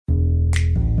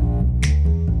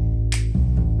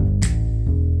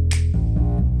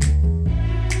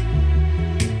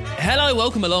Hello,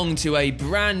 welcome along to a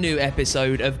brand new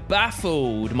episode of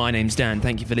Baffled. My name's Dan,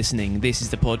 thank you for listening. This is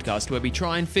the podcast where we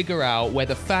try and figure out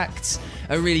whether facts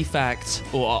are really facts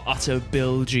or are utter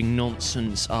bilging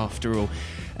nonsense after all.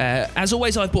 As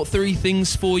always, I've brought three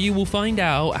things for you. We'll find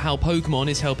out how Pokemon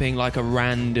is helping like a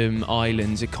random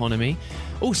island's economy.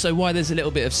 Also, why there's a little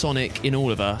bit of Sonic in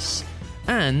all of us.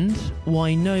 And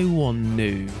why no one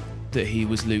knew that he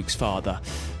was Luke's father.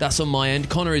 That's on my end.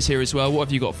 Connor is here as well. What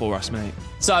have you got for us, mate?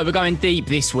 So we're going deep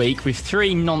this week with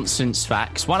three nonsense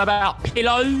facts. One about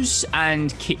pillows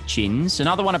and kitchens,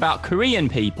 another one about Korean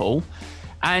people,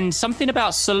 and something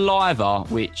about saliva,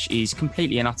 which is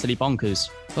completely and utterly bonkers.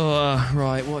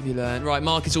 Right, what have you learned? Right,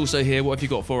 Mark is also here. What have you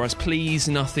got for us? Please,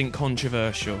 nothing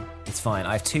controversial. It's fine.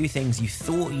 I have two things you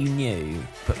thought you knew,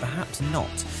 but perhaps not.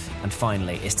 And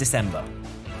finally, it's December.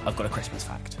 I've got a Christmas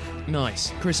fact. Nice.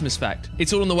 Christmas fact.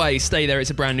 It's all on the way. Stay there. It's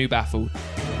a brand new Baffled.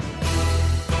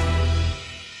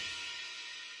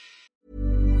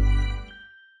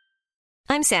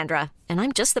 I'm Sandra, and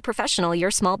I'm just the professional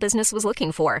your small business was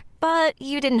looking for. But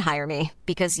you didn't hire me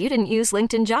because you didn't use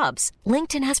LinkedIn Jobs.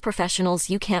 LinkedIn has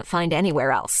professionals you can't find anywhere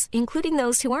else, including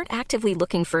those who aren't actively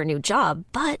looking for a new job,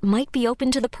 but might be open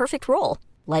to the perfect role,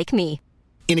 like me.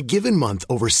 In a given month,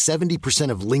 over 70%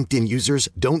 of LinkedIn users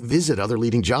don't visit other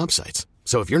leading job sites.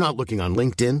 So if you're not looking on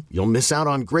LinkedIn, you'll miss out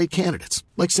on great candidates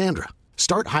like Sandra.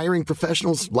 Start hiring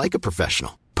professionals like a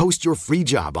professional. Post your free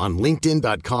job on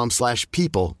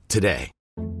linkedin.com/people today.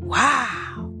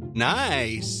 Wow.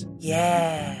 Nice.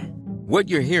 Yeah. What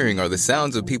you're hearing are the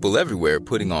sounds of people everywhere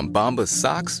putting on Bombas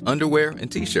socks, underwear,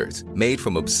 and T-shirts made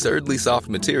from absurdly soft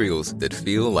materials that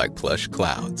feel like plush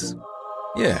clouds.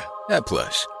 Yeah, that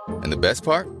plush. And the best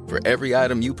part? For every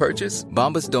item you purchase,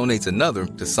 Bombas donates another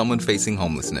to someone facing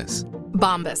homelessness.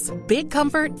 Bombas. Big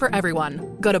comfort for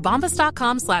everyone. Go to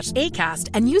bombas.com/ACAST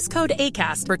and use code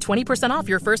ACAST for 20% off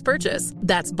your first purchase.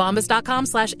 That's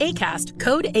bombas.com/ACAST.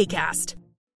 Code ACAST.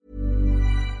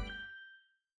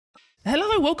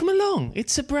 Hello, welcome along.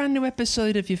 It's a brand new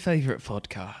episode of your favourite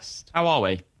podcast. How are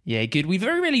we? Yeah, good. We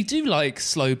very rarely do like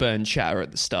slow burn chatter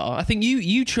at the start. I think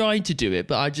you tried to do it,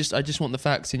 but I just want the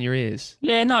facts in your ears.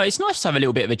 Yeah, no, it's nice to have a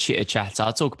little bit of a chitter-chatter.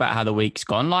 I'll talk about how the week's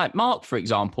gone. Like Mark, for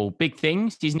example, big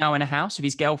things. He's now in a house with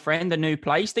his girlfriend, a new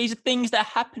place. These are things that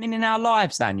are happening in our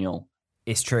lives, Daniel.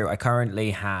 It's true. I currently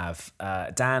have,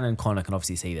 Dan and Connor can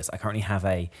obviously see this. I currently have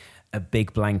a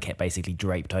big blanket basically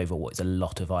draped over what is a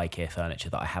lot of IKEA furniture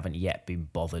that I haven't yet been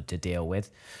bothered to deal with.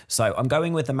 So I'm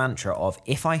going with the mantra of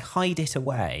if I hide it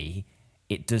away,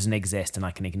 it doesn't exist and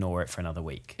I can ignore it for another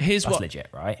week. That's legit,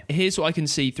 right? Here's what I can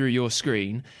see through your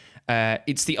screen.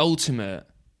 It's the ultimate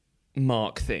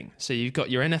Mark thing. So you've got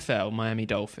your NFL, Miami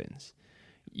Dolphins.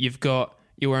 You're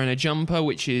wearing a jumper,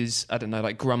 which is, I don't know,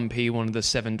 like Grumpy, one of the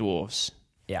Seven Dwarfs.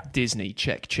 Yeah. Disney,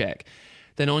 check.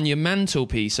 Then on your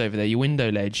mantelpiece over there, your window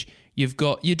ledge, you've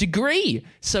got your degree.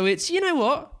 So it's, you know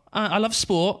what? I love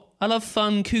sport. I love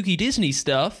fun, kooky Disney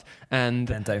stuff. And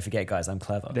don't forget, guys, I'm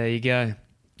clever. There you go.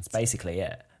 That's basically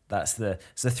it. It's the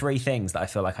three things that I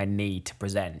feel like I need to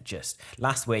present. Just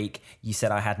last week, you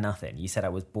said I had nothing. You said I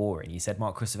was boring. You said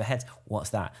Mark Christopher Heads. What's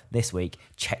that? This week,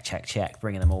 check.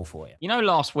 Bringing them all for you. You know,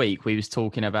 last week we was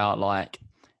talking about like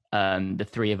the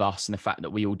three of us and the fact that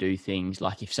we all do things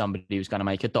like if somebody was going to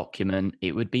make a document,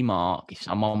 it would be Mark. If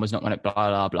someone was not going to blah,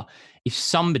 blah, blah. If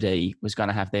somebody was going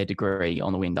to have their degree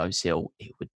on the windowsill,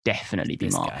 it would definitely be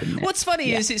Mark. What's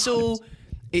funny is it's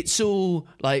all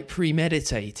like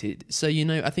premeditated. So, you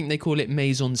know, I think they call it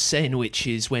mise en scène, which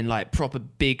is when like proper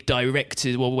big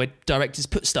directors, where directors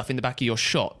put stuff in the back of your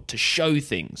shot to show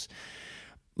things.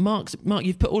 Mark,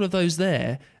 you've put all of those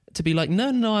there to be like, no,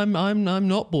 I'm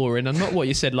not boring. I'm not what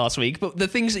you said last week. But the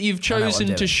things that you've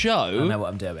chosen to show, I know what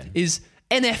I'm doing, is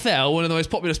NFL, one of the most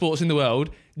popular sports in the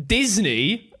world,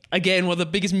 Disney, again, one of the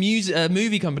biggest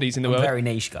movie companies in the world. Very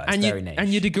niche, guys. And very niche. And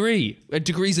your degree.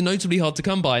 Degrees are notably hard to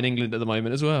come by in England at the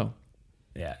moment as well.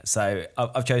 Yeah, so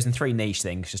I've chosen three niche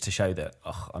things just to show that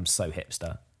I'm so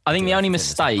hipster. I think the only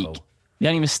mistake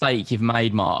you've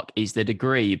made, Mark, is the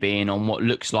degree being on what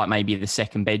looks like maybe the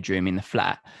second bedroom in the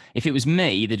flat. If it was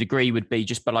me, the degree would be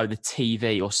just below the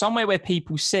TV or somewhere where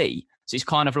people see. So it's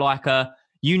kind of like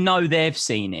they've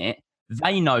seen it,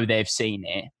 they know they've seen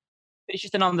it, but it's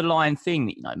just an underlying thing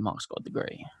that, you know, Mark's got a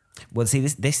degree. Well, see,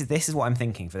 this is what I'm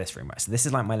thinking for this room, right? So this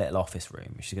is like my little office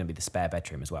room, which is going to be the spare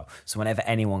bedroom as well. So whenever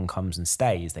anyone comes and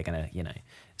stays, they're going to, you know,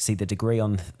 see the degree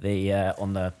on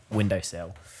the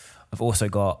windowsill. I've also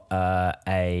got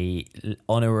a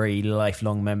honorary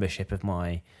lifelong membership of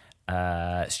my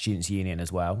students' union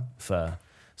as well for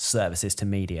services to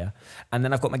media. And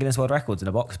then I've got my Guinness World Records in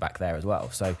a box back there as well.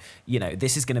 So,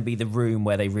 this is going to be the room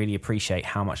where they really appreciate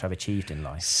how much I've achieved in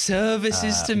life.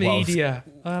 Services to media.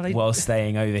 While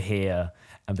staying over here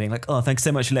and being like, oh, thanks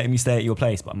so much for letting me stay at your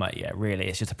place. But I'm like, yeah, really,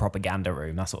 it's just a propaganda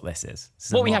room. That's what this is.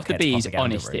 What we have to be is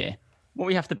honest here. What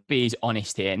we have to be is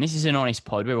honest here. And this is an honest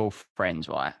pod. We're all friends,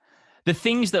 right? The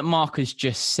things that Mark has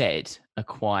just said are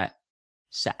quite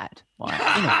sad,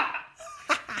 right?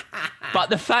 But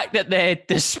the fact that they're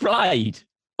displayed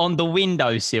on the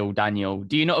windowsill, Daniel,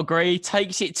 do you not agree?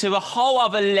 Takes it to a whole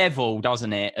other level,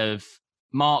 doesn't it, of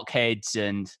Mark heads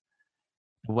and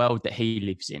the world that he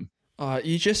lives in.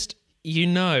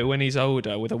 When he's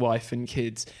older with a wife and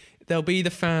kids, there'll be the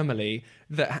family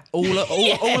that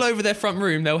all over their front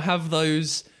room, they'll have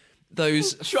those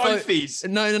trophies.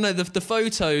 The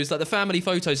photos, like the family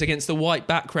photos against the white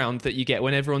background that you get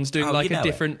when everyone's doing a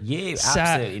different,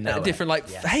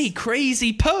 hey,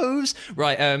 crazy pose.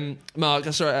 Right, Mark,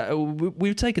 sorry,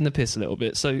 we've taken the piss a little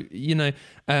bit. So,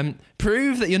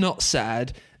 prove that you're not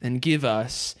sad and give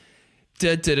us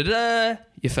your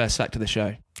first fact of the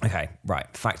show. Okay, right.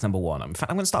 Fact number 1. In fact,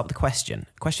 I'm going to start with a question.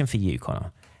 Question for you,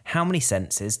 Connor. How many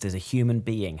senses does a human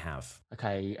being have?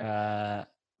 Okay, I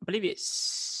believe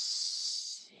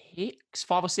it's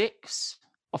 5 or 6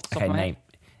 off the top of my head.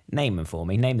 Name them for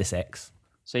me. Name the 6.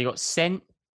 So you got scent,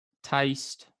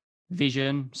 taste,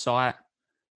 vision, sight,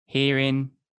 hearing,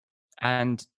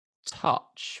 and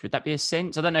touch. Would that be a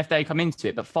sense? I don't know if they come into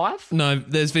it, but 5? No,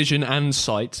 there's vision and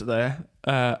sight there,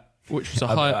 which was a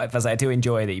high. I do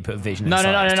enjoy that you put vision and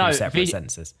sight as 2 separate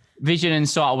senses. Vision and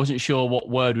sight, I wasn't sure what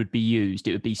word would be used.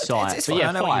 It would be sight. It's fine.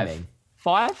 I know 5. What you mean.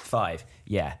 5? 5,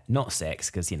 yeah, not 6,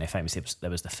 because famously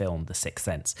there was the film The Sixth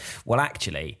Sense. Well,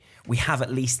 actually, we have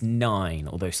at least 9,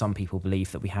 although some people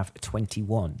believe that we have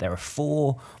 21. There are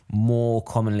 4 more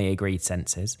commonly agreed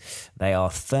senses. They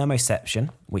are thermoception,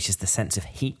 which is the sense of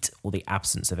heat or the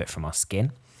absence of it from our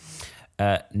skin.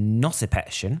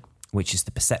 Nociception, which is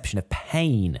the perception of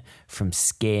pain from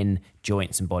skin,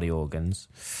 joints, and body organs.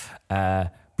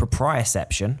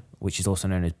 Proprioception, which is also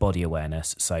known as body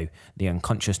awareness, so the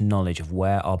unconscious knowledge of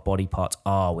where our body parts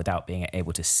are without being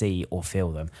able to see or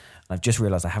feel them. And I've just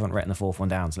realised I haven't written the 4th one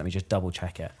down, so let me just double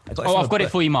check it. I've got it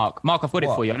for you, Mark. Mark, I've got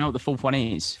it for you. I know what the 4th one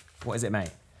is. What is it,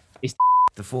 mate? It's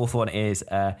the 4th one is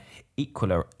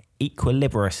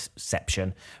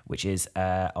equilibrioception, which is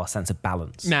our sense of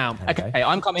balance. Now, okay,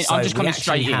 I'm just coming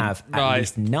straight in. We have at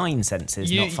least 9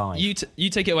 senses, not 5. You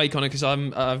take it away, Connor, because I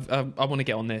want to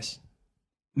get on this.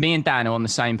 Me and Dan are on the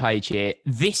same page here.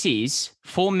 This is,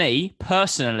 for me,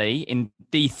 personally, in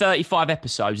the 35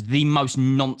 episodes, the most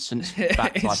nonsense fact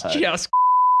I've heard. It's just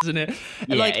isn't it?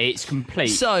 Yeah, it's complete.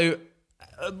 So,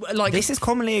 this is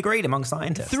commonly agreed among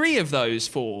scientists. 3 of those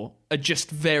 4 are just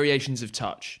variations of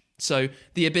touch. So,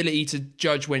 the ability to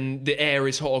judge when the air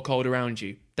is hot or cold around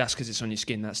you, that's because it's on your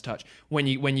skin, that's touch. When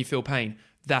you feel pain,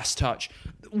 that's touch.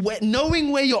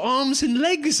 Knowing where your arms and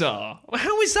legs are,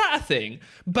 how is that a thing?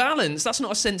 Balance, that's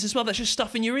not a sense as well. That's just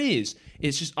stuff in your ears.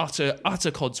 It's just utter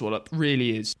codswallop,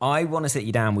 really is. I want to sit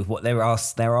you down with what there are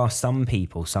some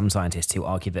people, some scientists who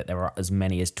argue that there are as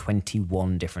many as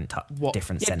 21 different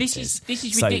senses. This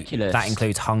is ridiculous. That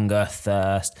includes hunger,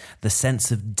 thirst, the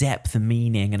sense of depth,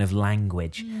 meaning, and of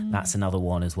language. That's another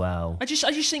one as well. I just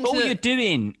think all you're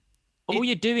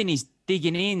doing is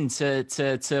digging into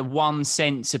one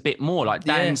sense a bit more. Like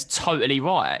Dan's totally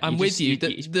right. I'm with you.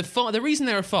 The reason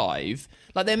there are 5,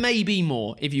 like there may be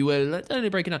more if you were only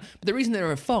breaking down, but the reason there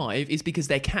are 5 is because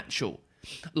they're catch-all.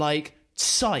 Like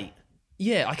sight.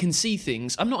 Yeah, I can see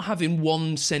things. I'm not having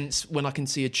one sense when I can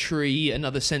see a tree,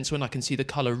 another sense when I can see the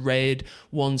colour red,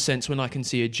 one sense when I can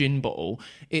see a gin bottle.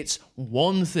 It's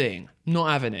one thing. Not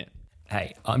having it.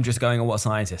 Hey, I'm just going on what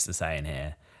scientists are saying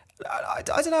here. I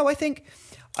don't know. I think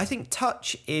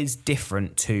touch is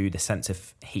different to the sense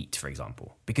of heat, for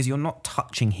example, because you're not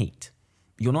touching heat.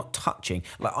 You're not touching.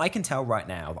 Like, I can tell right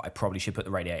now that I probably should put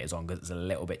the radiators on because it's a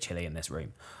little bit chilly in this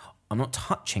room. I'm not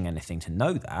touching anything to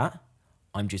know that.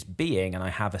 I'm just being, and I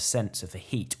have a sense of the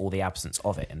heat or the absence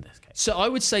of it in this case. So I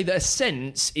would say that a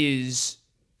sense is,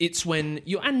 it's when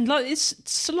you're, and like it's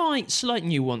slight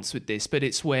nuance with this, but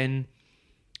it's when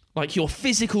like your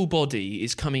physical body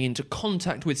is coming into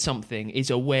contact with something, is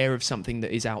aware of something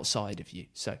that is outside of you.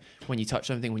 So when you touch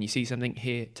something, when you see something,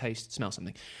 hear, taste, smell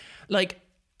something. Like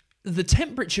the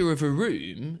temperature of a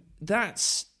room,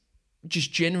 that's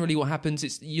just generally what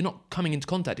happens. You're not coming into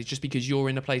contact. It's just because you're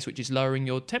in a place which is lowering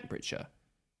your temperature.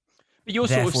 But you're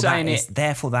sort of saying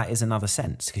therefore, that is another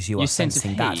sense, because you are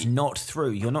sensing that not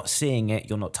through. You're not seeing it.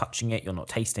 You're not touching it. You're not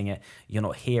tasting it. You're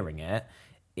not hearing it.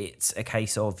 It's a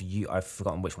case of you. I've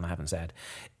forgotten which one I haven't said.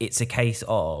 It's a case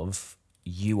of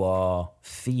you are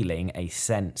feeling a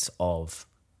sense of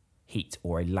heat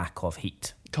or a lack of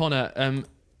heat. Connor,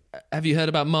 have you heard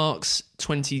about Mark's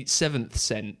 27th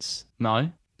sense?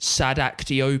 No.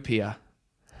 Sadactyopia.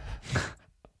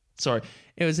 Sorry,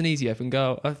 it was an easy open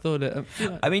goal. I thought it.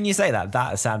 I mean, you say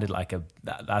that sounded like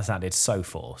that sounded so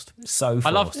forced, so forced.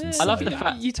 I love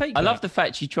the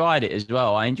fact you tried it as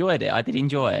well. I enjoyed it. I did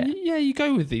enjoy it. Yeah, you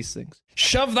go with these things.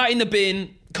 Shove that in the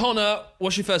bin, Connor.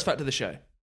 What's your first fact of the show?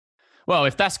 Well,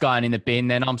 if that's going in the bin,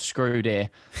 then I'm screwed here.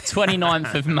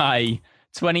 29th of May.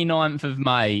 29th of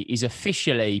May is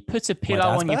officially put a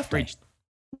pillow on your fridge.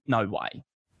 No way.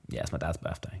 Yeah, it's my dad's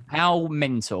birthday. How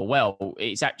mental. Well,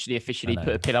 it's actually officially put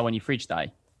a pillow on your fridge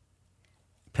day.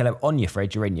 Pillow on your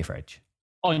fridge or in your fridge?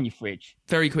 On your fridge.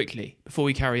 Very quickly, before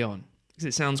we carry on, because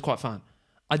it sounds quite fun.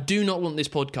 I do not want this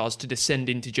podcast to descend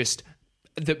into just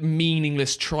the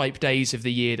meaningless tripe days of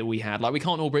the year that we had. Like, we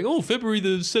can't all bring, February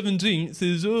the 17th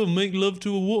is, make love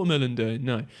to a watermelon day.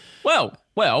 No. Well,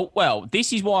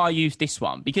 this is why I use this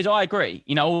one, because I agree.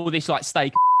 You know, all this like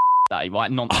steak day,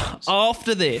 right? Nonsense.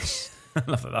 After this... I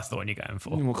love that that's the one you're going for.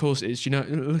 Well, of course it is. You know,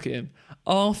 look at him.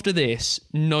 After this,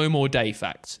 no more day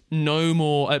facts. No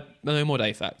more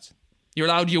day facts. You're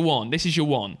allowed your one. This is your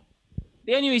one.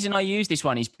 The only reason I use this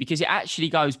one is because it actually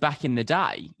goes back in the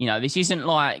day. You know, this isn't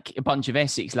like a bunch of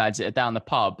Essex lads that are down the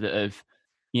pub that have,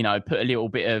 you know, put a little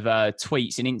bit of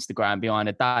tweets and Instagram behind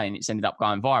a day and it's ended up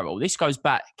going viral. This goes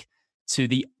back to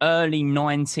the early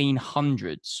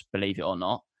 1900s, believe it or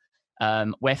not.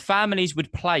 Where families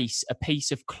would place a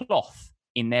piece of cloth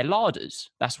in their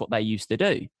larders. That's what they used to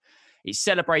do. It's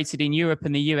celebrated in Europe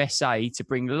and the USA to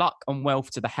bring luck and wealth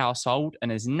to the household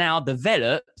and has now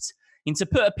developed into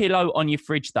put a pillow on your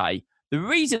fridge day. The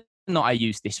reason that I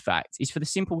use this fact is for the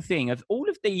simple thing of all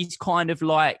of these kind of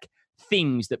like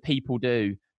things that people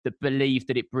do that believe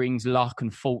that it brings luck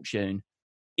and fortune.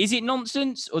 Is it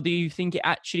nonsense, or do you think it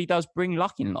actually does bring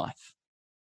luck in life?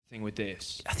 Thing with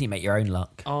this, I think you make your own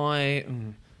luck.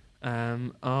 I'm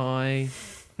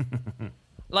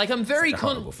very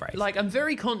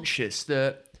conscious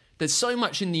that there's so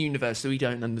much in the universe that we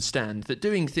don't understand, that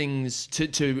doing things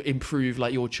to improve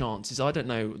like your chances, I don't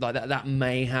know, like that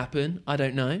may happen. I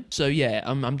don't know. So yeah,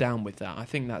 I'm down with that. I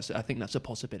think that's a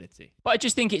possibility. But I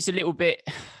just think it's a little bit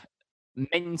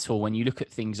mental when you look at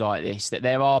things like this, that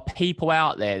there are people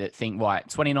out there that think, right,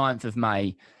 29th of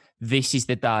May, this is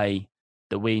the day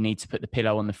that we need to put the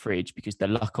pillow on the fridge because the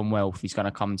luck and wealth is going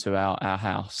to come to our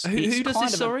house. Who does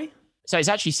this, sorry? So it's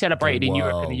actually celebrated in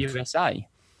Europe and the USA.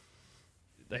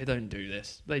 They don't do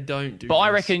this. They don't do but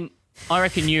this. I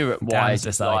reckon Europe-wise...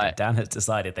 Dan has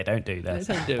decided they don't do this.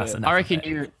 They don't do it. I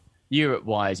reckon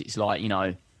Europe-wise, it's like, you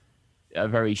know, a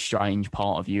very strange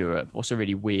part of Europe. What's a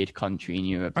really weird country in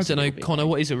Europe? I don't know, Connor,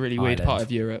 what is a really weird part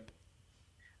of Europe?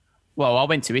 Well, I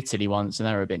went to Italy once and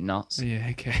they were a bit nuts. Yeah,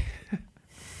 okay.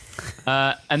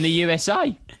 And the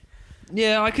USA.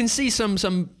 Yeah, I can see some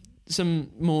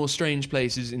more strange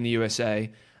places in the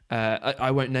USA.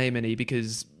 I won't name any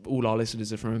because all our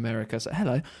listeners are from America, so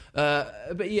hello.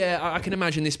 But yeah, I can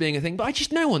imagine this being a thing,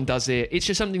 but no one does it. It's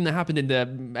just something that happened in the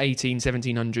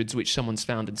 1700s, which someone's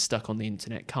found and stuck on the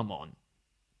internet. Come on.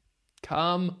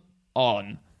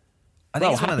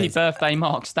 Well, happy birthday,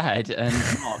 Mark's dad. And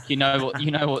Mark, you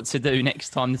know what to do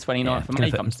next time the 29th of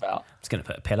May comes out. I'm just going to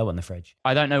put a pillow on the fridge.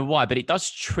 I don't know why, but it does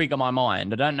trigger my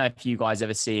mind. I don't know if you guys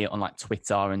ever see it on like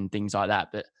Twitter and things like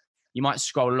that, but you might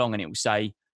scroll along and it will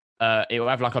say, it will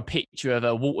have like a picture of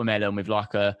a watermelon with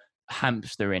like a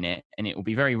hamster in it, and it will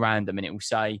be very random, and it will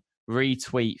say,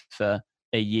 retweet for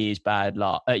a year's good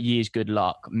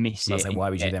luck, miss it. Why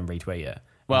would you then retweet it?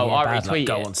 Well, I retweet it.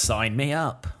 Go on, sign me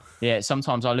up. Yeah,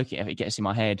 sometimes I look at it, it gets in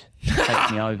my head, it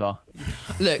takes me over.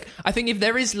 Look, I think if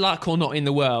there is luck or not in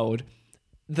the world,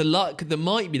 the luck that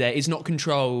might be there is not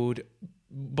controlled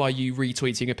by you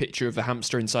retweeting a picture of a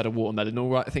hamster inside a watermelon. All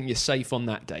right, I think you're safe on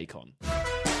that day, Con.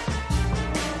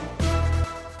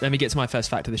 Let me get to my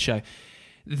first fact of the show.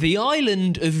 The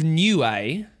island of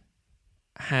Niue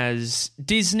has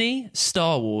Disney,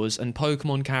 Star Wars, and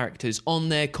Pokemon characters on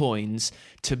their coins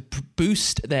to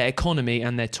boost their economy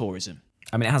and their tourism.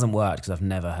 I mean, it hasn't worked because I've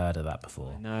never heard of that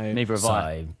before. No, neither have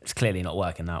I. It's clearly not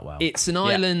working that well. It's an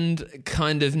island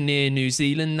kind of near New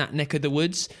Zealand, that neck of the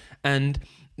woods, and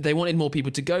they wanted more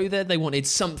people to go there. They wanted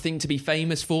something to be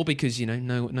famous for because, you know,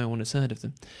 no one has heard of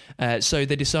them. So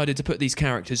they decided to put these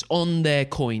characters on their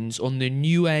coins, on the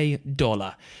Niue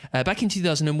dollar. Back in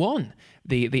 2001,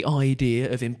 the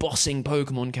idea of embossing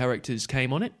Pokemon characters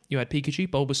came on it. You had Pikachu,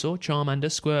 Bulbasaur,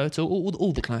 Charmander, Squirtle,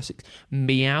 all the classics,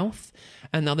 Meowth,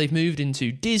 and now they've moved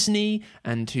into Disney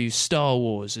and to Star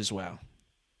Wars as well.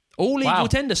 All equal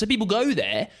tender, so people go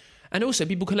there And also,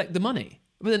 people collect the money.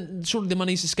 But then surely the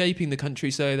money's escaping the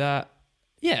country so that,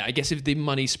 yeah, I guess if the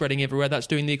money's spreading everywhere, that's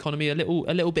doing the economy a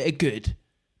little bit of good.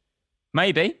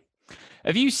 Maybe.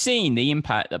 Have you seen the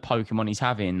impact that Pokemon is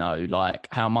having, though? Like,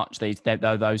 how much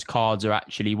those cards are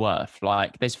actually worth?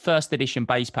 Like, there's first edition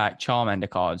base pack Charmander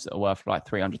cards that are worth like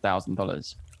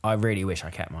 $300,000. I really wish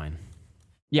I kept mine.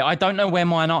 Yeah, I don't know where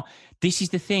mine are. This is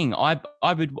the thing. I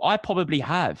probably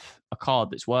have a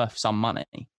card that's worth some money.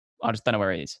 I just don't know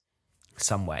where it is.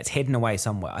 Somewhere. It's hidden away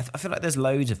somewhere. I feel like there's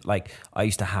loads of, like, I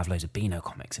used to have loads of Beano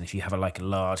comics, and if you have a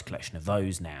large collection of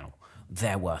those now,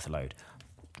 they're worth a load.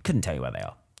 Couldn't tell you where they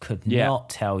are. Could not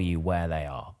tell you where they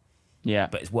are. Yeah.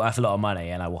 But it's worth a lot of money,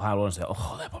 and I will hold on to it.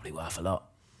 Oh, they're probably worth a lot.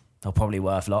 They're probably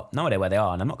worth a lot. No idea where they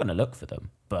are, and I'm not going to look for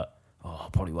them, but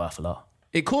probably worth a lot.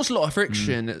 It caused a lot of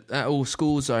friction at all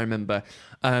schools, I remember.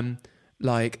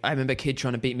 Like, I remember a kid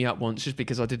trying to beat me up once just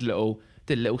because I did a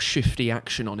little shifty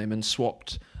action on him and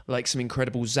swapped like some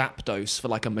incredible Zapdos for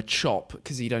like a Machop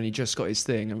because he'd only just got his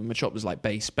thing, and Machop was like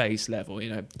base level, you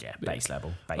know. Yeah, base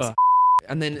level. Base.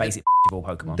 And then basic of all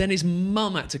Pokemon. Then his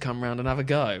mum had to come round and have a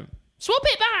go. Swap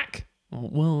it back! Oh,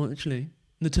 well, actually,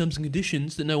 the terms and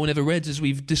conditions that no one ever read, as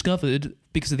we've discovered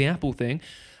because of the Apple thing,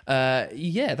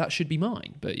 yeah, that should be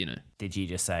mine, but you know. Did you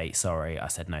just say, sorry, I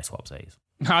said no swapsies?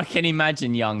 I can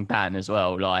imagine young Dan as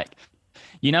well. Like,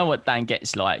 you know what Dan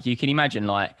gets like? You can imagine,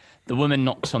 like, the woman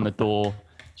knocks on the door.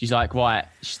 She's like, right,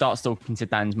 she starts talking to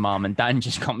Dan's mum, and Dan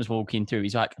just comes walking through.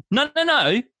 He's like,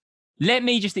 no. Let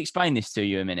me just explain this to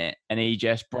you a minute. And he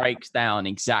just breaks down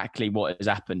exactly what has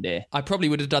happened here. I probably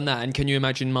would have done that. And can you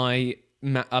imagine my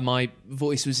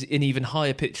voice was in even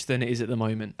higher pitch than it is at the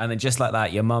moment? And then just like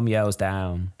that, your mum yells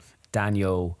down,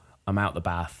 Daniel, I'm out the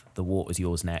bath. The water's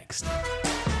yours next.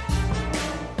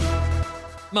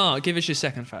 Mark, give us your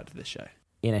second fact of this show.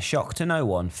 In a shock to no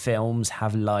one, films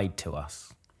have lied to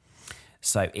us.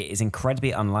 So it is incredibly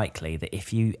unlikely that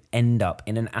if you end up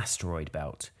in an asteroid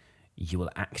belt, you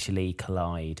will actually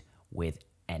collide with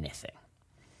anything.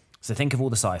 So think of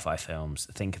all the sci-fi films.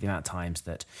 Think of the amount of times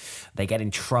that they get in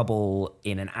trouble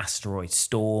in an asteroid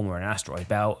storm or an asteroid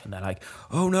belt, and they're like,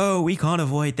 oh no, we can't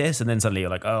avoid this. And then suddenly you're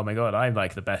like, oh my God, I'm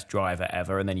like the best driver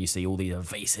ever. And then you see all these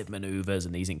evasive maneuvers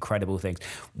and these incredible things.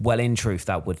 Well, in truth,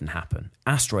 that wouldn't happen.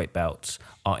 Asteroid belts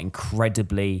are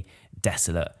incredibly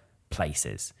desolate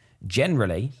places.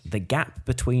 Generally, the gap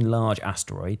between large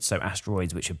asteroids, so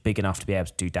asteroids which are big enough to be able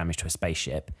to do damage to a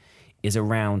spaceship, is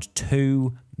around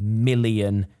 2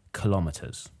 million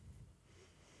kilometers.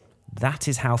 That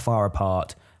is how far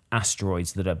apart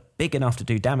asteroids that are big enough to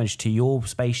do damage to your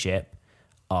spaceship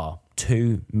are.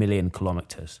 2 million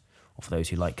kilometers. Or for those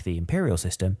who like the Imperial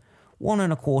system,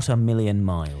 1.25 million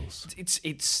miles.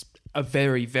 It's a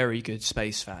very, very good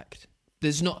space fact.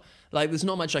 There's not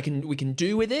much we can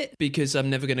do with it because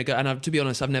I'm never going to go. And to be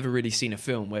honest, I've never really seen a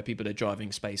film where people are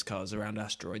driving space cars around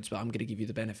asteroids, but I'm going to give you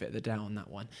the benefit of the doubt on that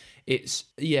one. It's,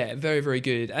 yeah, very, very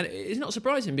good. And it's not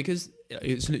surprising because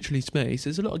it's literally space.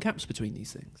 There's a lot of gaps between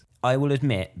these things. I will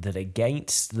admit that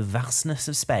against the vastness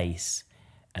of space,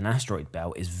 an asteroid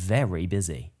belt is very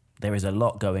busy. There is a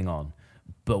lot going on.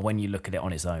 But when you look at it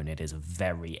on its own, it is a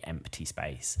very empty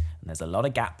space. And there's a lot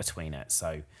of gap between it.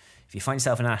 So if you find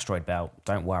yourself in an asteroid belt,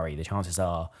 don't worry. The chances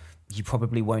are you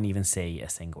probably won't even see a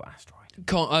single asteroid.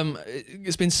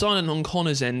 It's been silent on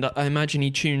Connor's end. I imagine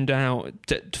he tuned out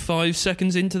 5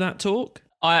 seconds into that talk.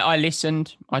 I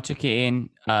listened. I took it in.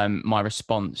 My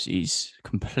response is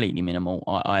completely minimal.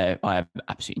 I have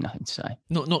absolutely nothing to say.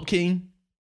 Not keen?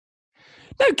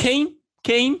 No,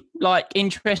 keen, like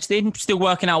interested, still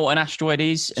working out what an asteroid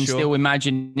is and still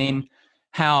imagining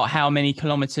how many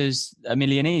kilometers a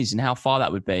million is and how far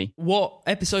that would be. What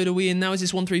episode are we in now? Is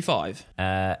this 135?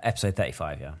 Episode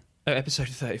 35, yeah. Oh, episode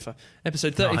 35.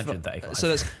 Episode 35. 135. So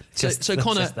that's so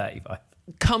Connor, just 35.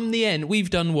 Come the end, we've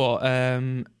done what?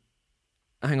 Hang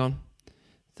on.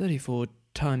 34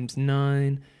 times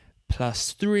 9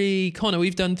 plus 3. Connor,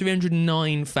 we've done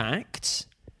 309 facts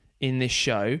in this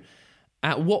show.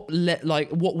 At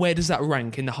where does that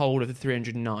rank in the whole of the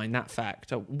 309, that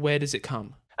fact? Where does it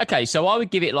come? Okay, so I would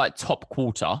give it like top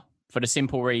quarter for the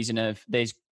simple reason of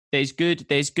there's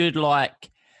good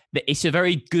like it's a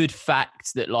very good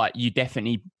fact that like you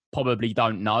definitely probably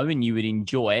don't know and you would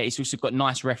enjoy it. It's also got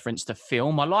nice reference to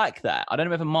film. I like that. I don't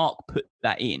know whether Mark put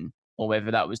that in or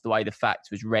whether that was the way the fact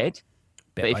was read.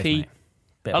 But if he,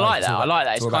 I like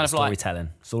that. It's kind of like storytelling.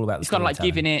 It's all about the it's kind of like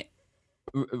giving it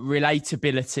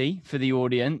relatability for the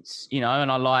audience, you know,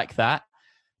 and I like that.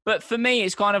 But for me,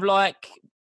 it's kind of like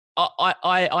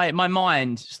I my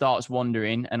mind starts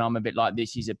wandering, and I'm a bit like,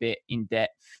 this is a bit in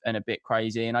depth and a bit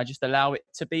crazy, and I just allow it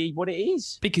to be what it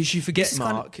is. Because you forget,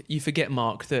 Mark,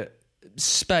 that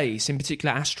space, in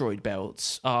particular asteroid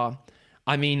belts, are,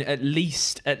 I mean, at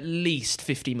least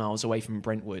 50 miles away from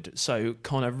Brentwood. So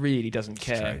Connor really doesn't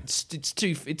care. It's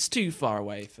too far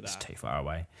away for that. It's too far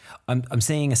away. I'm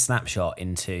seeing a snapshot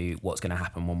into what's going to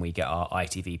happen when we get our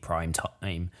ITV prime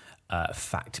time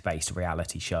fact-based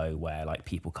reality show where like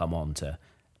people come on to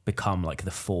become like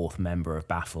the fourth member of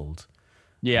Baffled.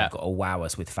 Yeah. They've got to wow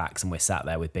us with facts, and we're sat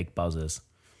there with big buzzers.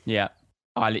 Yeah.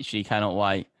 I literally cannot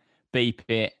wait. Beep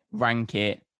it, rank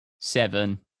it,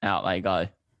 7, out they go.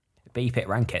 Beep it,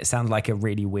 rank it. It sounds like a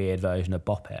really weird version of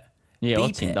Bop It. Yeah, or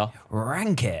Beep it, Tinder.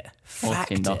 rank it, fact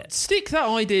Tinder. it. Stick that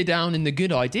idea down in the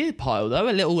good idea pile, though.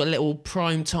 A little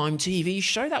prime time TV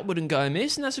show that wouldn't go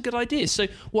amiss, and that's a good idea. So,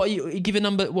 what are you give a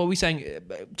number? What are we saying?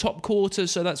 Top quarter.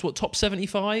 So that's what, top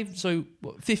 75. So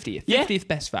what, 50th, Yeah. 50th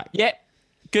best fact. Yeah.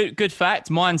 Good fact.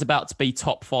 Mine's about to be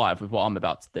top 5 with what I'm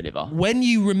about to deliver. When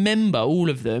you remember all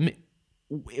of them,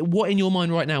 what in your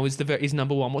mind right now is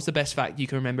number one? What's the best fact you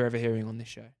can remember ever hearing on this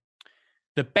show?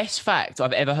 The best fact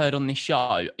I've ever heard on this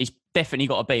show is definitely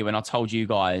got to be when I told you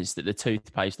guys that the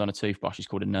toothpaste on a toothbrush is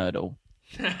called a Nurdle.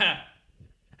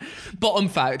 Bottom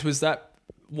fact was that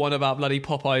one of our bloody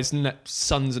Popeye's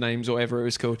sons' names, or whatever it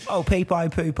was called. Oh, Peepeye,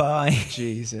 Poopeye.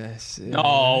 Jesus.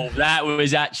 Oh, that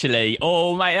was actually...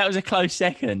 Oh, mate, that was a close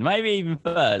second. Maybe even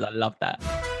third. I love that.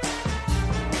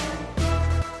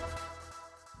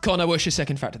 Connor, what's your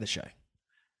second fact of the show?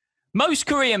 Most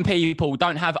Korean people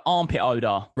don't have armpit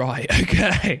odour. Right,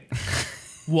 okay.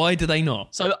 Why do they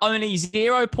not? So only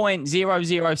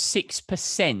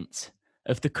 0.006%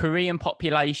 of the Korean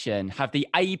population have the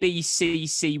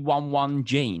ABCC11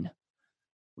 gene,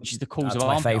 which is the cause That's of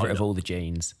my armpit favourite odour. of all the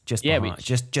genes. Just Yeah, behind,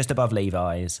 just above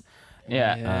Levi's.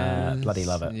 Yeah. Bloody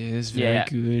love it. Yes, very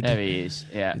good. There he is.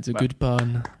 Yeah. It's a good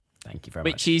pun. Thank you very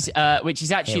Which much.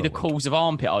 is actually the cause of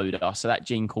armpit odour. So that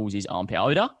gene causes armpit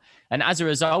odour. And as a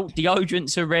result,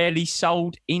 deodorants are rarely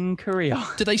sold in Korea.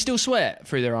 Do they still sweat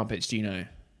through their armpits, do you know?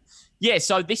 Yeah,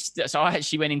 so I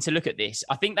actually went in to look at this.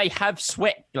 I think they have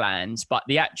sweat glands, but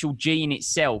the actual gene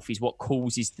itself is what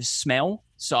causes the smell.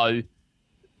 So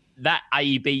that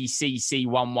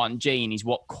ABCC11 gene is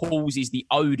what causes the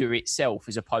odour itself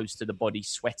as opposed to the body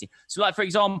sweating. So like, for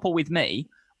example, with me,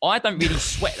 I don't really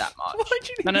sweat that much. Why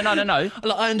do you No.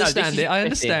 Like, I understand No, it. I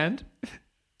understand.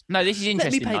 No, this is Let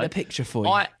interesting. me paint though. a picture for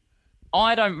you.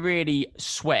 I don't really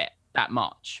sweat that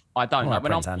much. I don't. All Like right,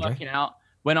 when Prince I'm Andrew. working out,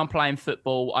 when I'm playing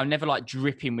football, I'm never like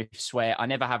dripping with sweat. I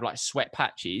never have like sweat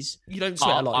patches. You don't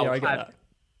sweat a lot. Yeah, I get that.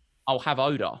 I'll have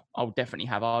odour. I'll definitely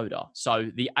have odour.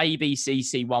 So the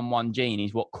ABCC11 gene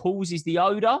is what causes the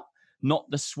odour,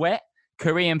 not the sweat.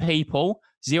 Korean people,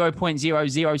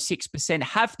 0.006%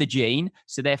 have the gene,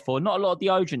 so therefore not a lot of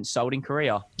deodorants sold in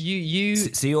Korea.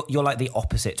 So you're like the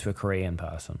opposite to a Korean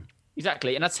person.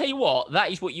 Exactly. And I tell you what,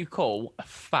 that is what you call a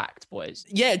fact, boys.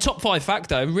 Yeah, top 5 fact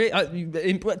though.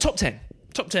 Top 10.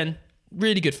 Top 10.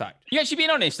 Really good fact. Are you actually being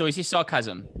honest, or is this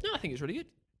sarcasm? No, I think it's really good.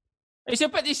 It's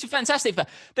a fantastic fact.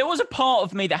 There was a part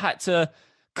of me that had to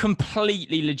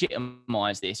completely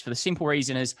legitimise this for the simple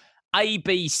reason as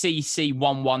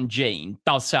ABCC11 gene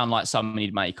does sound like something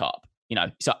you'd make up. You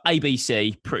know, so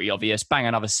ABC, pretty obvious. Bang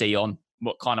another C on,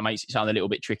 what kind of makes it sound a little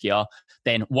bit trickier.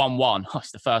 Then 11,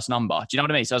 it's the first number. Do you know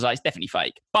what I mean? So I was like, it's definitely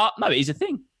fake. But no, it is a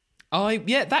thing.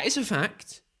 Yeah, that is a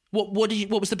fact. What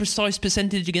was the precise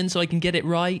percentage again, so I can get it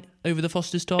right over the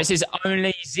Foster's top? This is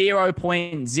only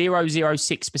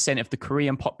 0.006% of the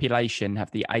Korean population have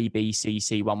the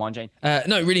ABCC11 gene.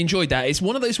 No, really enjoyed that. It's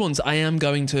one of those ones I am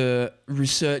going to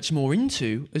research more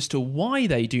into as to why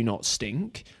they do not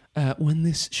stink when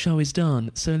this show is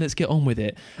done. So let's get on with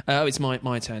it. It's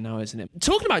my turn now, isn't it?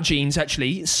 Talking about genes,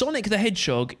 actually, Sonic the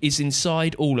Hedgehog is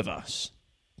inside all of us.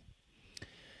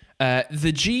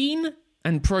 The gene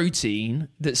and protein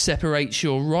that separates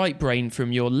your right brain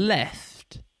from your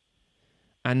left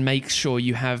and makes sure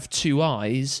you have 2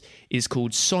 eyes is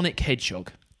called Sonic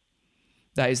Hedgehog.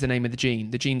 That is the name of the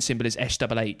gene. The gene symbol is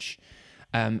SHH.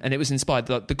 And it was inspired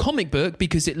the comic book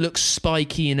because it looks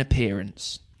spiky in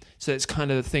appearance. So it's kind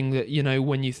of the thing that, you know,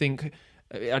 when you think,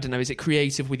 I don't know, is it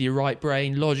creative with your right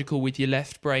brain, logical with your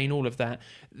left brain, all of that.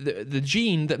 The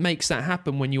gene that makes that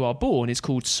happen when you are born is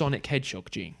called Sonic Hedgehog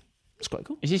gene. It's quite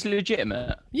cool. Is this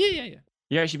legitimate? Yeah.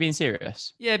 You're actually being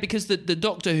serious? Yeah, because the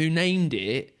doctor who named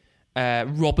it,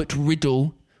 Robert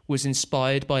Riddle, was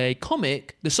inspired by a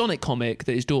comic, the Sonic comic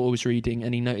that his daughter was reading,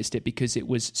 and he noticed it because it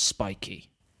was spiky.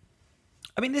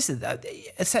 I mean, this is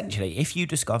essentially, if you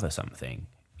discover something,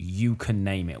 you can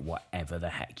name it whatever the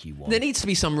heck you want. There needs to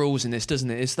be some rules in this, doesn't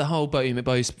it? It's the whole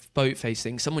boat face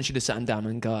thing. Someone should have sat him down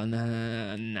and gone,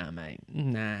 nah, mate.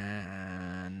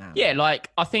 Nah. Yeah, like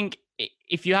I think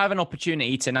if you have an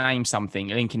opportunity to name something,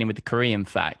 linking in with the Korean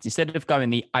fact, instead of going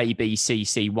the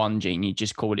ABCC1 gene, you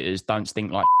just call it as don't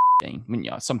stink like gene, wouldn't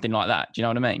you? Something like that. Do you know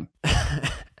what I mean?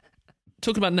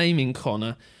 Talking about naming,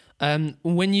 Connor,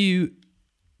 when you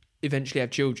eventually have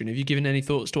children, have you given any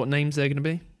thoughts to what names they're going to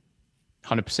be?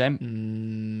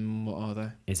 100%. What are they?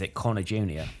 Is it Connor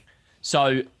Jr.?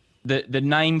 So the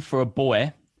name for a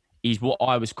boy is what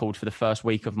I was called for the first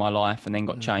week of my life, and then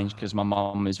got changed because my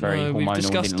mum was very hormonal. We've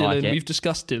discussed didn't Dylan. like it. We've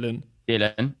discussed Dylan.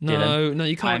 Dylan. No,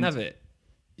 you can't have it.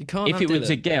 You can't. If have it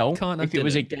was Dylan. a girl, Can't have if it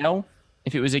was a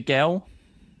Dylan. girl,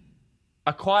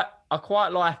 I quite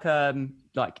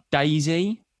like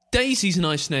Daisy. Daisy's a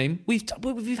nice name. We've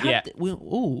had. Yeah.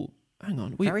 Hang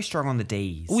on. Very strong on the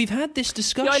D's. We've had this Yeah,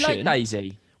 discussion. I like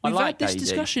Daisy. We've had this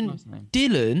discussion. Nice name.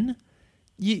 Dylan.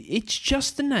 It's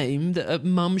just the name that a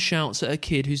mum shouts at a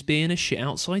kid who's being a shit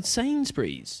outside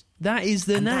Sainsbury's. That is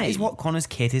the and name. that is what Connor's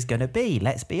kid is going to be.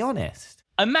 Let's be honest.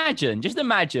 Just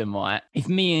imagine, right? If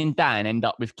me and Dan end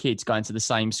up with kids going to the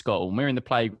same school and we're in the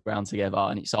playground together,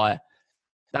 and it's like,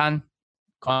 Dan,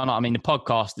 Connor, I mean, the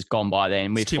podcast has gone by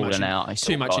then. We've fallen out. It's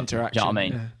too much interaction. Do you know what I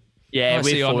mean? Yeah, I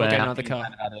see we've you, I'm not fallen getting out out of the car.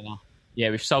 I don't know. Yeah,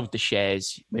 we've sold the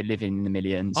shares. We're living in the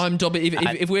millions. I'm dobbing.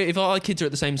 If our kids are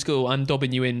at the same school, I'm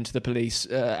dobbing you into the police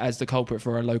as the culprit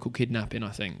for a local kidnapping.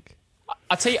 I think.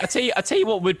 I tell you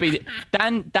what would be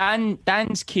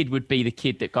Dan's kid would be the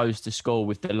kid that goes to school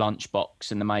with the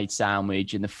lunchbox and the made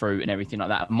sandwich and the fruit and everything like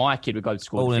that. My kid would go to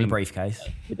school all in a briefcase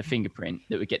with the fingerprint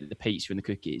that would get the pizza and the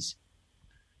cookies.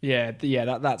 Yeah,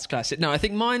 that's classic. No, I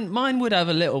think mine would have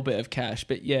a little bit of cash,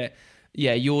 but yeah,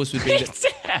 yours would be.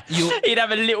 He'd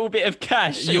have a little bit of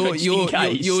cash.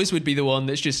 Yours would be the one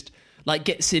that's just like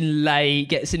gets in late,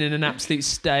 gets in an absolute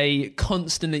state,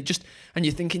 constantly and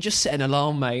you're thinking, just set an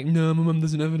alarm, mate. No, my mum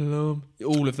doesn't have an alarm.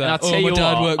 All of that. My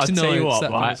dad works nights. That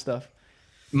kind of stuff.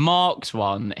 Mark's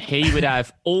one, he would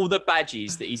have all the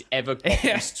badges that he's ever got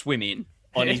from swimming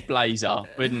on his blazer,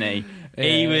 wouldn't he? Yeah.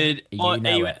 He would.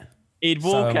 He'd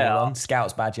walk out.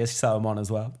 Scouts badges, sew them on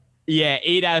as well. Yeah,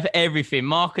 he'd have everything.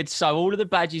 Mark would sew all of the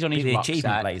badges on his the rucksack.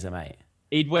 achievement blazer, mate.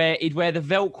 He'd wear the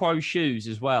Velcro shoes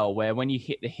as well, where when you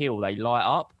hit the hill, they light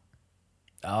up.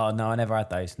 Oh no, I never had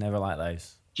those. Never liked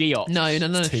those. Geox. No.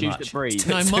 Shoes much. that breathe.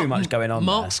 Too much going on.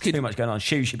 Mark's kid, too much going on.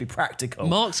 Shoes should be practical.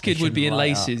 Mark's kid would be in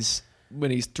laces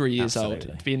when he's 3 years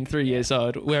old. Being 3 years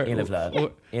old, wearing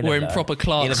proper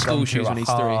Clark school shoes when he's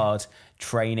 3. Hard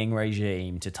training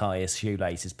regime to tie his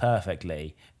shoelaces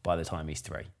perfectly by the time he's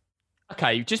 3.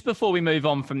 Okay, just before we move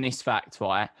on from this fact,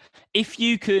 right? If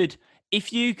you could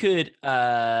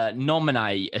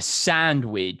nominate a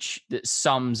sandwich that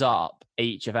sums up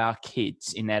each of our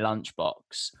kids in their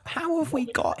lunchbox, how have we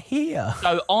got here?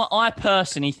 So I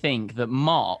personally think that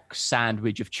Mark's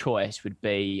sandwich of choice would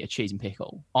be a cheese and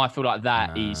pickle. I feel like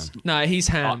that is he's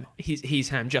ham. He's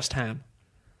ham, just ham.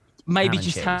 Maybe ham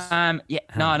just cheese. ham. Yeah,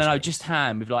 no, just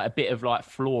ham with like a bit of like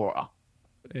flora.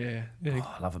 Yeah.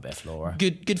 Oh, I love a bit of flora.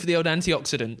 Good for the old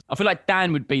antioxidant. I feel like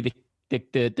Dan would be the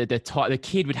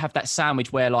kid would have that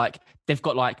sandwich where like they've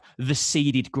got like the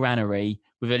seeded granary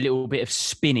with a little bit of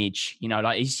spinach, you know,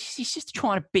 like he's just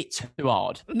trying a bit too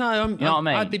hard. No, you know what I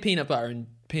mean? I'd be peanut butter,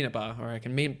 I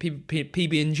reckon.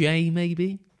 PB&J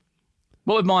maybe.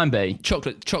 What would mine be?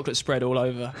 Chocolate spread all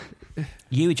over.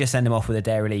 You would just send him off with a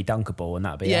Dairy Lee Dunkable and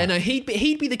that'd be it. No, he'd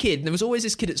be the kid. There was always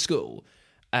this kid at school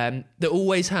that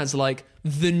always has like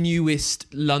the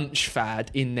newest lunch fad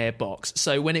in their box.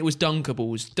 So when it was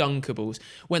Dunkables.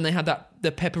 When they had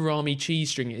the pepperami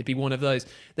cheese string, it'd be one of those.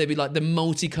 They'd be like the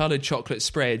multicolored chocolate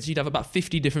spreads. You'd have about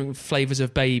 50 different flavors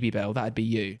of Baby Bell. That'd be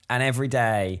you. And every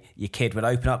day, your kid would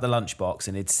open up the lunchbox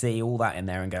and he'd see all that in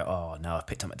there and go, "Oh no, I've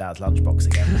picked up my dad's lunchbox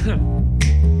again."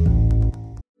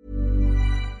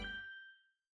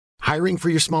 Hiring for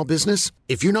your small business?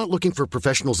 If you're not looking for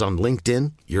professionals on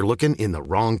LinkedIn, you're looking in the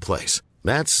wrong place.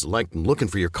 That's like looking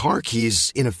for your car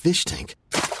keys in a fish tank.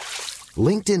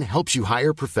 LinkedIn helps you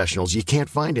hire professionals you can't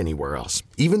find anywhere else,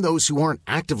 even those who aren't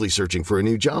actively searching for a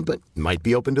new job but might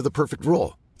be open to the perfect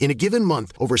role. In a given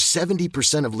month, over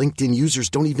 70% of LinkedIn users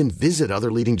don't even visit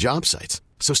other leading job sites.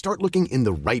 So start looking in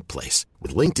the right place.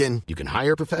 With LinkedIn, you can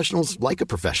hire professionals like a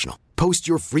professional. Post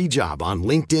your free job on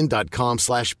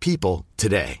linkedin.com/people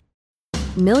today.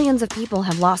 Millions of people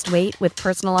have lost weight with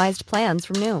personalized plans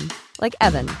from Noom. Like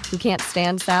Evan, who can't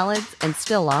stand salads and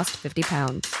still lost 50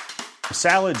 pounds.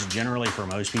 Salads generally for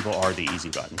most people are the easy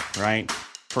button, right?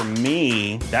 For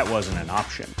me, that wasn't an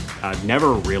option. I never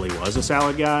really was a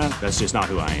salad guy. That's just not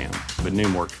who I am. But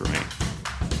Noom worked for me.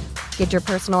 Get your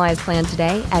personalized plan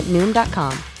today at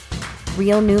Noom.com.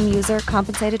 Real Noom user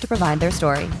compensated to provide their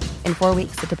story. In 4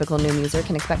 weeks, the typical Noom user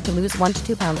can expect to lose 1 to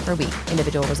 2 pounds per week.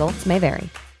 Individual results may vary.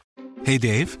 Hey,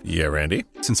 Dave. Yeah, Randy.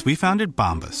 Since we founded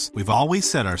Bombas, we've always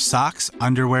said our socks,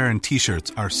 underwear, and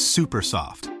T-shirts are super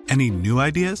soft. Any new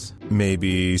ideas?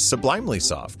 Maybe sublimely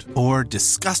soft. Or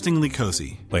disgustingly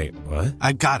cozy. Wait, what?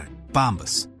 I got it.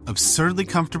 Bombas. Absurdly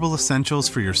comfortable essentials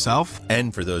for yourself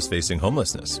and for those facing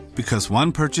homelessness. Because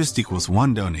one purchased equals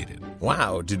one donated.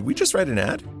 Wow, did we just write an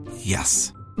ad?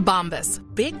 Yes. Bombas.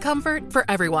 Big comfort for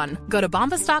everyone. Go to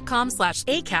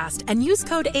bombas.com/ACAST and use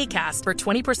code ACAST for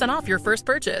 20% off your first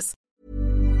purchase.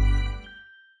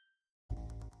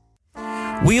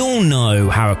 We all know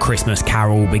how a Christmas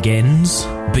carol begins,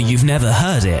 but you've never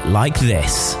heard it like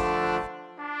this.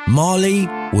 Marley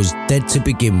was dead to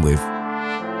begin with.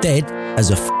 Dead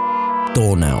as a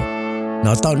doornail.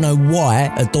 Now, I don't know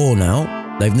why a doornail.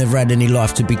 They've never had any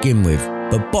life to begin with.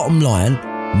 But bottom line,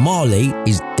 Marley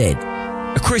is dead.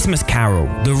 A Christmas Carol,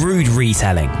 the rude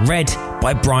retelling, read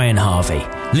by Brian Harvey.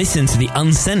 Listen to the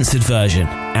uncensored version,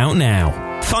 out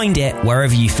now. Find it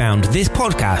wherever you found this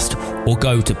podcast or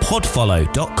go to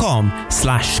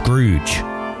podfollow.com/Scrooge.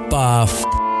 Buff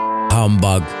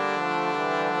humbug.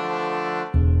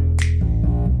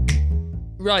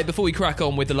 Right, before we crack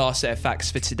on with the last set of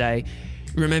facts for today,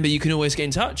 remember you can always get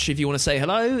in touch if you want to say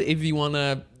hello, if you want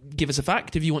to give us a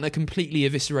fact, if you want to completely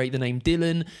eviscerate the name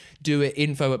Dylan, do it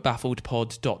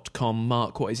info@baffledpod.com.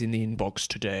 Mark, what is in the inbox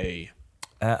today?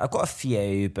 I've got a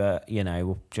few, but,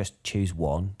 we'll just choose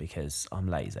one because I'm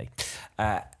lazy.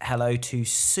 Hello to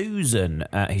Susan,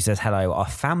 who says, hello, our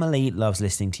family loves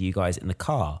listening to you guys in the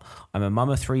car. I'm a mum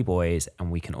of 3 boys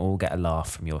and we can all get a laugh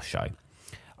from your show.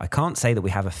 I can't say that we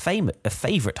have a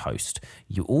favourite host.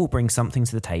 You all bring something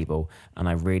to the table and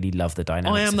I really love the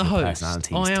dynamics I am the of your host.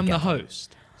 personalities I am together. the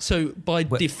host. So by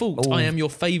default, I am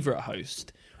your favourite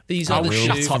host. These other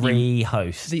we'll two... three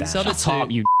hosts. These Dan. other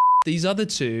two... These other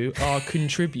two are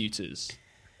contributors.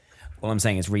 All I'm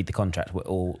saying is read the contract. We're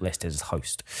all listed as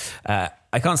host. I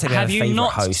can't say we have a you favourite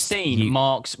not host. seen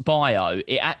Mark's bio?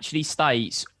 It actually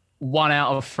states 1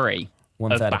 out of 3.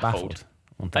 1/3 of baffled.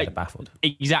 1/3 of baffled.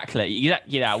 Exactly.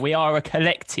 Yeah, we are a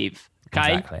collective.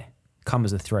 Okay. Exactly. Come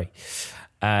as a 3.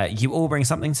 You all bring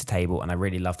something to the table, and I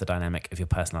really love the dynamic of your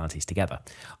personalities together.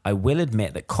 I will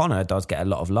admit that Connor does get a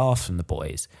lot of laughs from the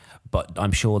boys, but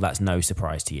I'm sure that's no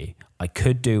surprise to you. I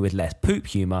could do with less poop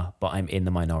humour, but I'm in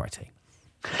the minority.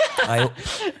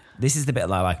 This is the bit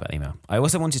that I like about the email. I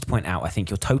also wanted to point out I think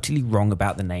you're totally wrong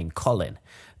about the name Colin.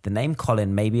 The name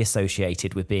Colin may be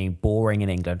associated with being boring in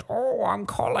England. Oh, I'm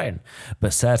Colin.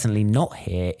 But certainly not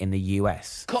here in the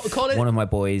US. Colin? One of my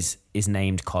boys is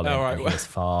named Colin, and he is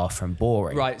far from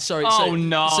boring. Right, sorry.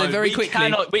 No. So very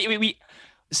quickly...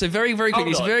 So very quickly,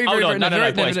 because I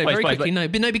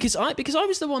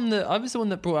was the one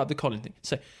that brought up the Colin thing.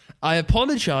 So I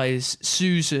apologise,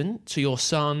 Susan, to your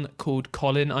son called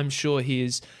Colin. I'm sure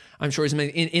he's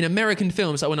amazing. In American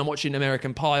films, like when I'm watching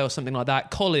American Pie or something like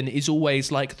that, Colin is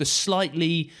always like the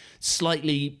slightly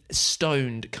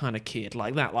stoned kind of kid,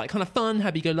 like that, like kind of fun,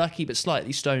 happy-go-lucky, but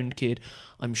slightly stoned kid.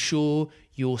 I'm sure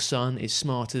your son is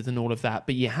smarter than all of that,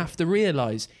 but you have to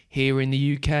realise here in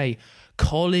the UK,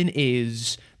 Colin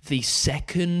is the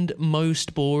second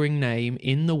most boring name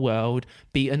in the world,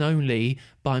 beaten only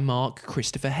by Mark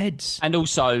Christopher Heads. And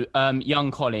also,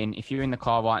 young Colin, if you're in the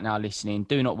car right now listening,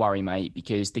 do not worry, mate,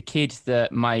 because the kid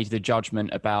that made the judgment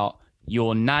about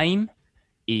your name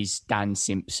is Dan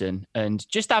Simpson. And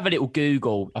just have a little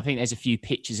Google. I think there's a few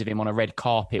pictures of him on a red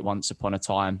carpet once upon a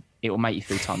time. It will make you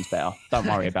feel tons better. Don't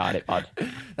worry about it, bud.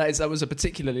 That was a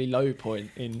particularly low point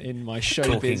in my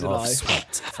showbiz life.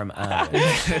 Sweat from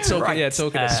earlier.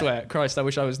 Talking of sweat. Christ, I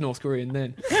wish I was North Korean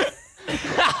then.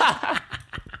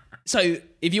 So,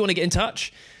 if you want to get in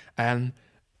touch,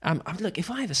 look, if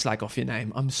I ever slag off your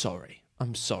name, I'm sorry.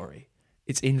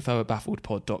 It's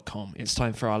info@baffledpod.com. It's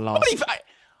time for our last...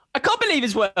 I can't believe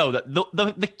as well that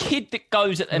the kid that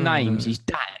goes at the names is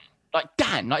Dan. Like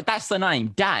Dan, like that's the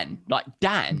name, Dan. Like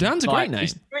Dan. Dan's a great name.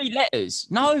 It's 3 letters.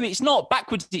 No, it's not.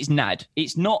 Backwards, it's Nad.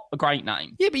 It's not a great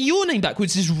name. Yeah, but your name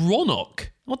backwards is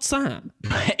Ronok. What's that?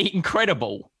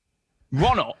 Incredible.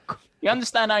 Ronok. You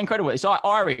understand how incredible it is? It's like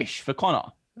Irish for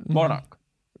Connor. Ronok.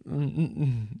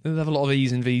 There'd have a lot of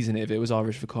E's and V's in it if it was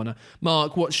Irish for Connor.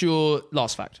 Mark, what's your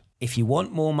last fact? If you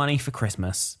want more money for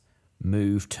Christmas,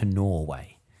 move to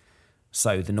Norway.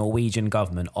 So the Norwegian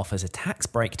government offers a tax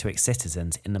break to its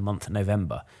citizens in the month of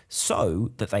November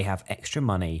so that they have extra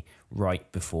money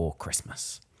right before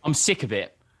Christmas. I'm sick of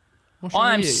it.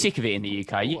 I am sick of it in the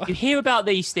UK. You hear about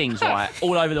these things, right,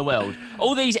 all over the world.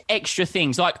 All these extra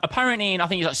things. Like, apparently in, I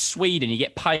think it's like Sweden, you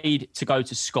get paid to go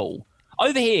to school.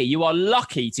 Over here, you are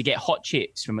lucky to get hot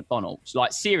chips from McDonald's.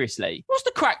 Like, seriously. What's the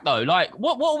crack, though? Like,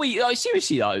 what are we... Like,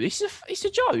 seriously, though, it's a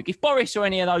joke. If Boris or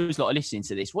any of those lot are listening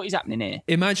to this, what is happening here?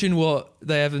 Imagine what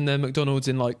they have in their McDonald's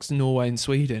in, like, Norway and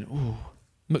Sweden. Ooh,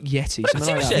 McYeti.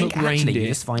 Actually, you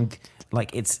just find...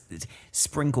 Like, it's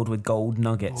sprinkled with gold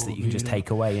nuggets that you can just take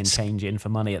away and change in for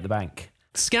money at the bank.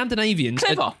 Scandinavians...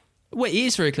 Clever. Well, it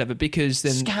is very clever because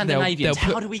then Scandinavians, they'll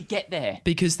put, how do we get there?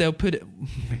 Because they'll put it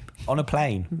on a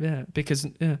plane. Yeah, because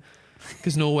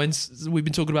Norway. We've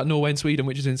been talking about Norway and Sweden,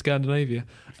 which is in Scandinavia.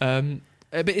 But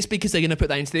it's because they're going to put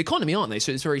that into the economy, aren't they?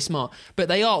 So it's very smart. But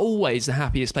they are always the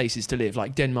happiest places to live,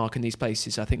 like Denmark and these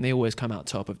places. I think they always come out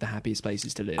top of the happiest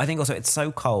places to live. I think also it's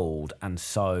so cold and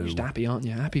so you're just happy, aren't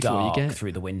you? Happy for what you get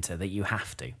through the winter that you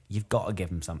have to. You've got to give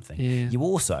them something. Yeah. You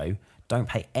also don't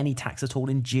pay any tax at all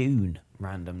in June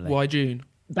randomly. Why June?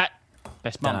 That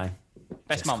best month.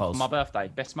 Best month for my birthday.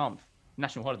 Best month.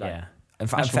 National holiday. Yeah. In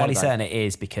fact, I'm fairly certain it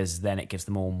is because then it gives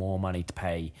them all more money to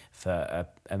pay for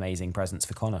amazing presents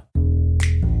for Connor.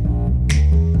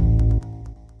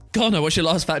 Connor, what's your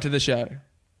last fact of the show?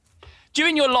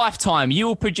 During your lifetime, you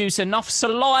will produce enough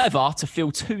saliva to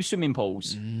fill 2 swimming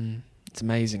pools. It's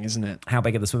amazing, isn't it? How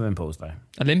big are the swimming pools, though?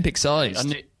 Olympic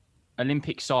sized.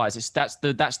 Olympic size. That's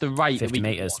the rate 50 that we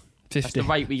metres. 50. That's the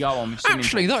rate we go on.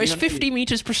 Actually, that is 50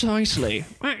 metres precisely.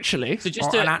 Actually.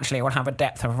 So actually, it will have a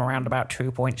depth of around about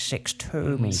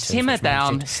 2.62 metres. Simmer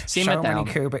down. So many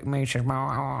cubic metres.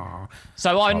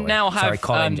 So I now have... Sorry,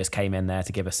 Colin just came in there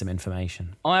to give us some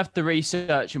information. I have the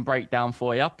research and breakdown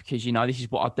for you because, this is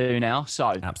what I do now.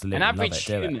 So absolutely,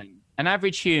 an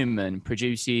average human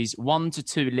produces 1 to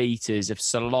 2 litres of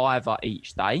saliva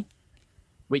each day,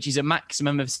 which is a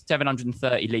maximum of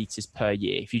 730 litres per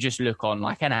year. If you just look on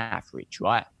like an average,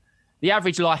 right? The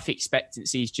average life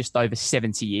expectancy is just over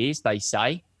 70 years, they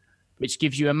say, which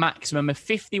gives you a maximum of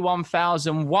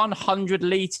 51,100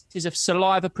 litres of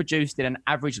saliva produced in an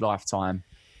average lifetime.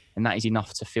 And that is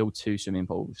enough to fill 2 swimming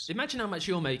pools. Imagine how much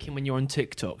you're making when you're on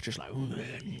TikTok, just like...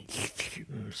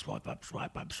 swipe up.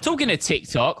 Talking of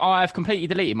TikTok, I have completely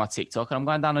deleted my TikTok and I'm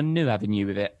going down a new avenue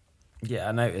with it. Yeah,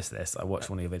 I noticed this. I watched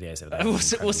one of your videos of that.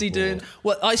 What's he doing?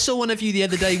 Well, I saw one of you the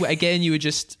other day where, again, you were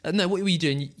just... No, what were you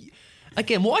doing?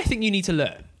 Again, what I think you need to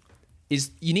learn is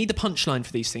you need the punchline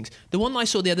for these things. The one I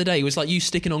saw the other day was like you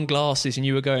sticking on glasses and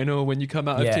you were going, when you come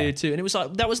out of tier 2. And it was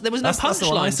like, there was no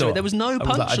punchline to it. There was no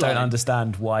punchline. I don't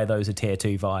understand why those are tier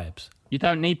 2 vibes. You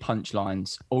don't need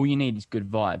punchlines. All you need is good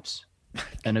vibes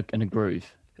and a groove.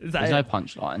 There's no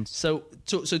punchlines. So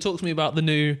talk to me about the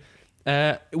new...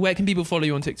 where can people follow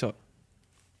you on TikTok?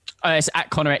 It's at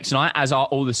Connor X Knight, as are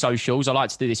all the socials. I like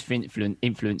to do this for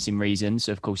influencing reasons.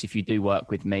 So, of course, if you do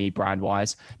work with me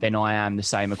brand-wise, then I am the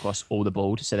same across all the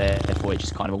board. So therefore, it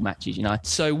just kind of all matches,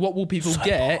 So what will people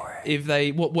get if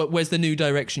they... Where's the new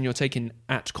direction you're taking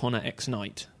at Connor X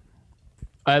Knight?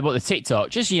 The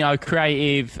TikTok? Just,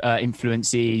 creative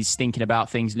influences, thinking about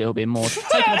things a little bit more.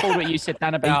 Taking on board what you said,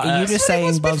 Dan, about... Are you just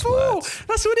saying buzzwords?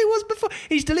 That's what it was before.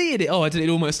 He's deleted it. I deleted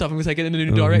all my stuff. I'm going to take it in a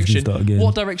new direction.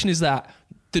 What direction is that?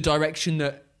 The direction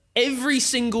that every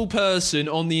single person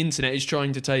on the internet is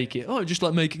trying to take it. Just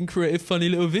like making creative, funny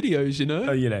little videos,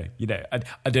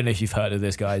 I don't know if you've heard of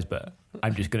this, guys, but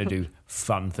I'm just going to do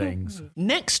fun things.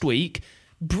 Next week,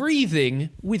 breathing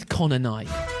with Connor Knight.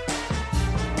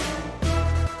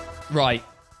 Right,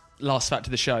 last fact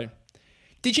of the show.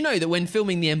 Did you know that when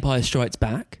filming The Empire Strikes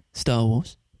Back, Star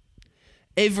Wars,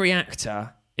 every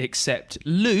actor except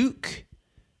Luke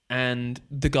and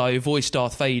the guy who voiced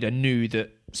Darth Vader knew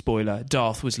that, spoiler,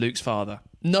 Darth was Luke's father.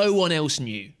 No one else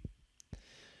knew.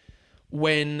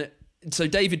 So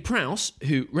David Prowse,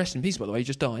 who, rest in peace by the way, he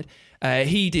just died,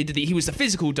 he was the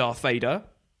physical Darth Vader,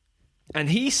 and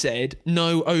he said,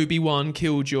 no, Obi-Wan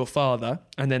killed your father,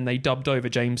 and then they dubbed over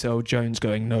James Earl Jones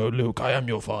going, no, Luke, I am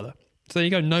your father. So there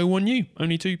you go, no one knew,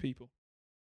 only 2 people.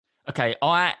 Okay,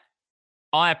 I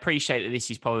appreciate that this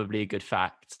is probably a good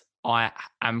fact. I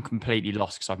am completely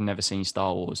lost because I've never seen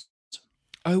Star Wars.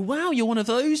 Oh, wow, you're one of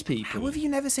those people. How have you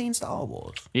never seen Star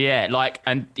Wars? Yeah,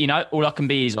 all I can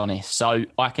be is honest. So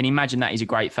I can imagine that is a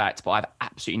great fact, but I have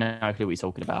absolutely no clue what you're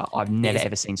talking about. I've never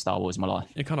ever seen Star Wars in my life.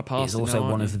 You're kind of past It's also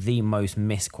one of the most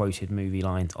misquoted movie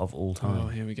lines of all time. Oh,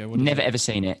 here we go. Never ever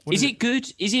seen it. Is it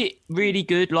good? Is it really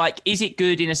good? Like, is it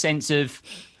good in a sense of...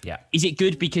 Yeah. Is it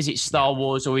good because it's Star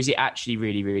Wars, or is it actually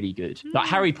really, really good? Like,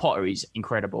 Harry Potter is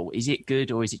incredible. Is it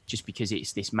good, or is it just because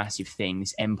it's this massive thing,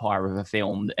 this empire of a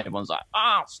film that everyone's like,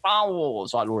 Star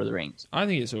Wars, like Lord of the Rings? I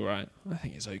think it's all right. I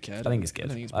think it's okay. I think it's good.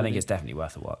 I think it's definitely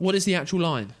worth a watch. What is the actual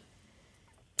line?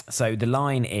 So the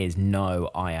line is,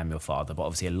 no, I am your father. But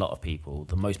obviously a lot of people,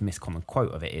 the most miscommon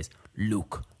quote of it is,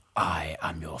 Luke, I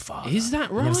am your father. Is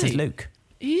that right? It never says Luke.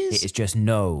 Is It is just,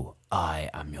 no,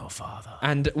 I am your father.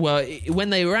 And, well,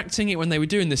 when they were acting it, when they were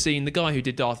doing the scene, the guy who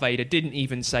did Darth Vader didn't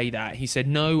even say that. He said,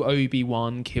 no,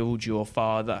 Obi-Wan killed your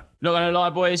father. Not going to lie,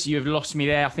 boys, you've lost me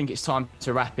there. I think it's time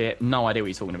to wrap it. No idea what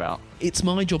you're talking about. It's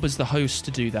my job as the host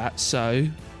to do that, so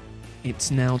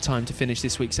it's now time to finish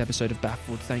this week's episode of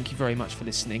Baffled. Thank you very much for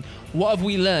listening. What have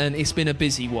we learned? It's been a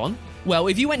busy one. Well,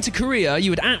 if you went to Korea, you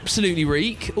would absolutely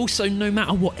reek. Also, no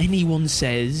matter what anyone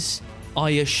says, I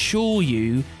assure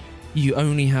you, you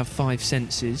only have 5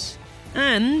 senses.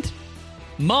 And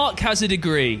Mark has a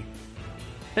degree.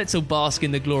 Let's all bask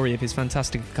in the glory of his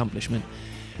fantastic accomplishment.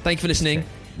 Thank you for listening.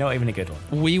 Not even a good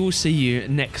one. We will see you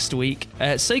next week.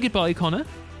 Say goodbye, Connor.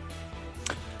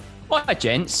 Hi,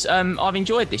 gents. I've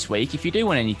enjoyed this week. If you do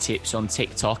want any tips on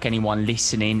TikTok, anyone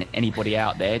listening, anybody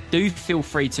out there, do feel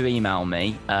free to email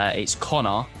me. It's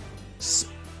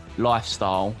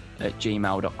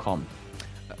connorlifestyle@gmail.com.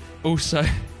 Also,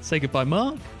 say goodbye,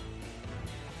 Mark.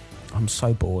 I'm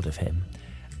so bored of him.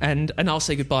 And I'll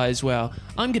say goodbye as well.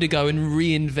 I'm going to go and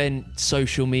reinvent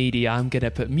social media. I'm going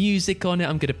to put music on it.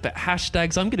 I'm going to put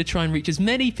hashtags. I'm going to try and reach as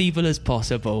many people as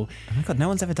possible. Oh my God, no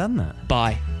one's ever done that.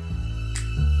 Bye.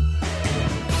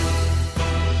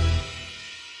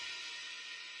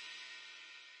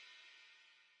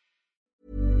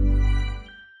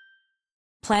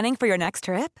 Planning for your next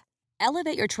trip?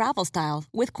 Elevate your travel style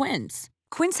with Quince.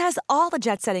 Quince has all the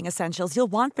jet-setting essentials you'll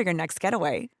want for your next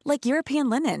getaway, like European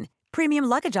linen, premium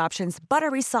luggage options,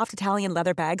 buttery soft Italian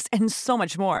leather bags, and so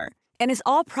much more. And is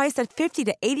all priced at 50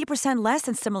 to 80% less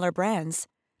than similar brands.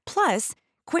 Plus,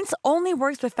 Quince only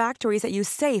works with factories that use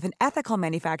safe and ethical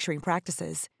manufacturing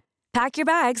practices. Pack your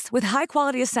bags with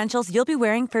high-quality essentials you'll be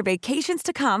wearing for vacations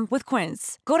to come with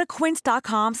Quince. Go to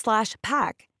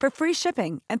quince.com/pack for free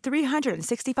shipping and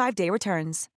 365-day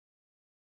returns.